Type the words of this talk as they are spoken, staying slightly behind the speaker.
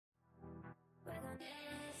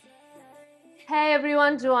Hey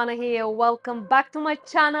everyone, Joana here. Welcome back to my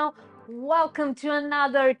channel. Welcome to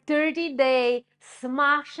another 30-day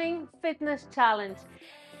smashing fitness challenge.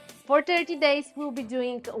 For 30 days, we'll be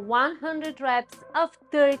doing 100 reps of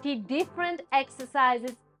 30 different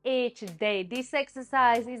exercises each day. This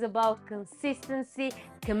exercise is about consistency,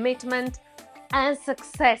 commitment, and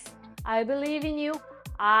success. I believe in you.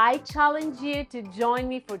 I challenge you to join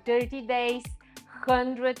me for 30 days,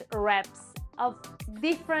 100 reps of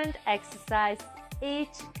different exercise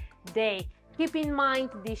each day. Keep in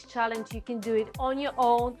mind this challenge, you can do it on your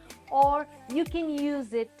own or you can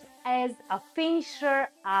use it as a finisher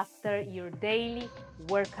after your daily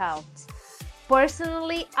workout.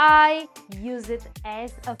 Personally, I use it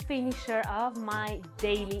as a finisher of my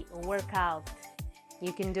daily workout.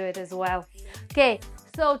 You can do it as well. Okay,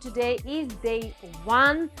 so today is day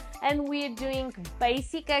 1 and we're doing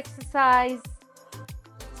basic exercise,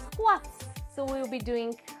 squats. So we'll be doing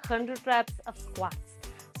 100 reps of squats.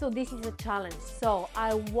 So this is a challenge. So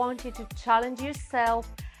I want you to challenge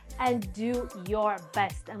yourself and do your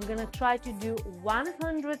best. I'm gonna try to do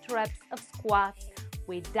 100 reps of squats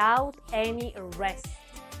without any rest.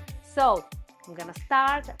 So I'm gonna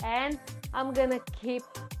start and I'm gonna keep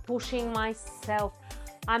pushing myself.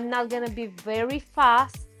 I'm not gonna be very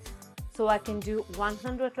fast so I can do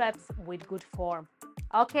 100 reps with good form.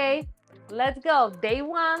 Okay, let's go. Day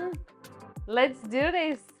 1. Let's do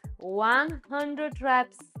this. 100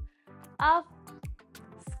 reps of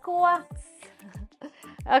squats.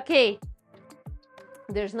 Okay,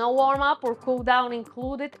 there's no warm-up or cool-down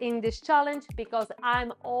included in this challenge because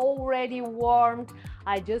I'm already warmed.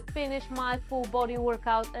 I just finished my full body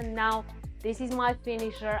workout and now this is my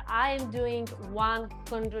finisher. I am doing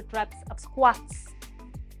 100 reps of squats.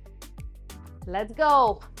 Let's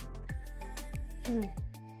go.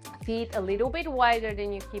 Feet a little bit wider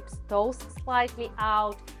than your hips, toes slightly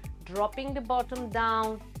out, dropping the bottom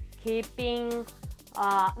down, keeping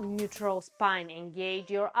neutral spine.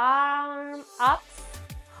 Engage your arm ups.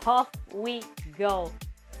 Off we go.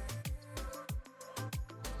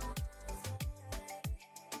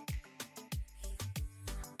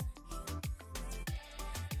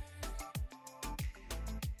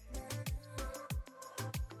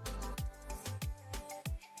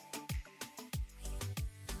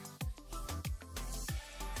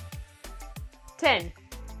 Ten.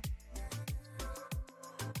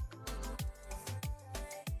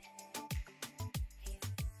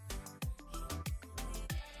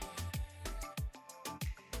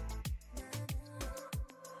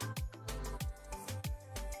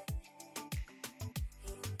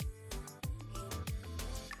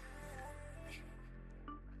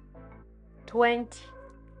 20.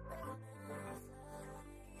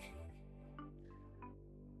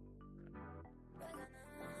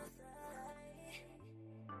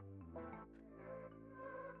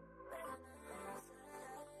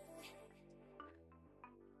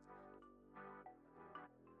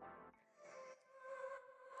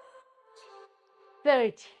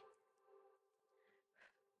 30.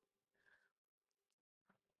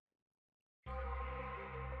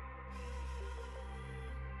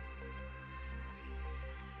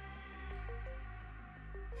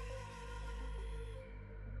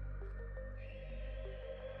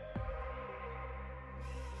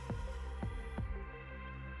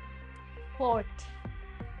 40.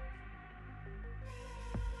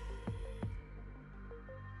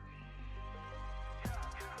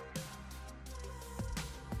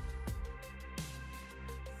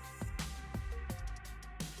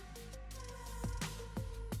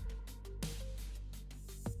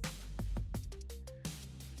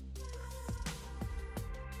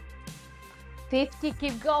 50,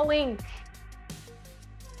 keep going.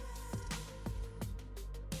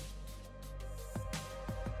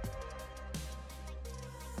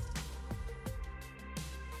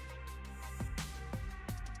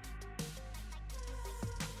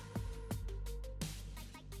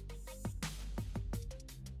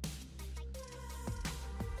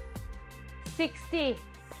 60.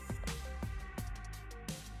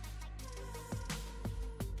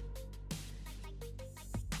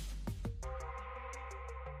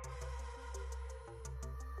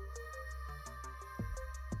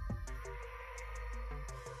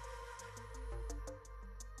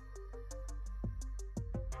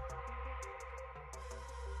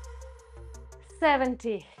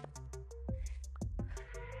 70.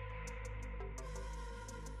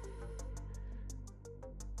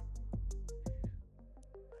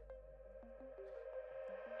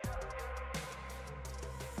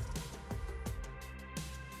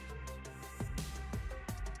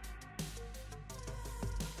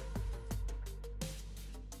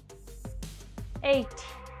 8,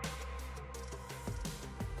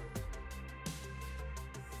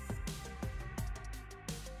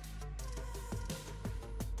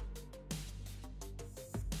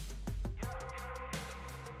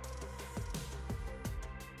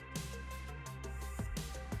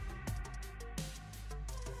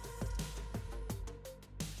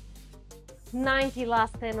 90,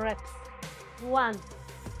 last 10 reps. 1,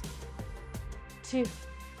 2,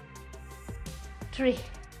 3,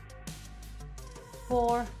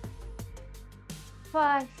 4,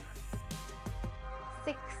 5,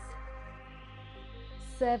 6,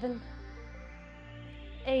 7,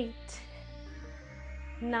 8,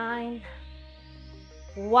 9,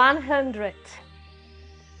 100.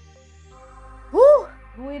 Woo!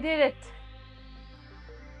 We did it.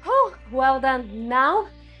 Oh, well done. Now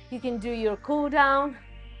you can do your cool down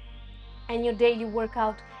and your daily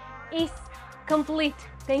workout is complete.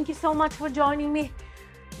 Thank you so much for joining me.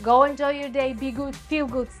 Go enjoy your day, be good, feel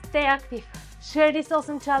good, stay active. Share this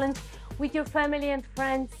awesome challenge with your family and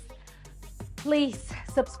friends. Please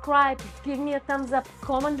subscribe, give me a thumbs up,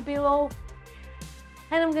 comment below.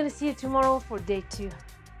 And I'm gonna see you tomorrow for day 2.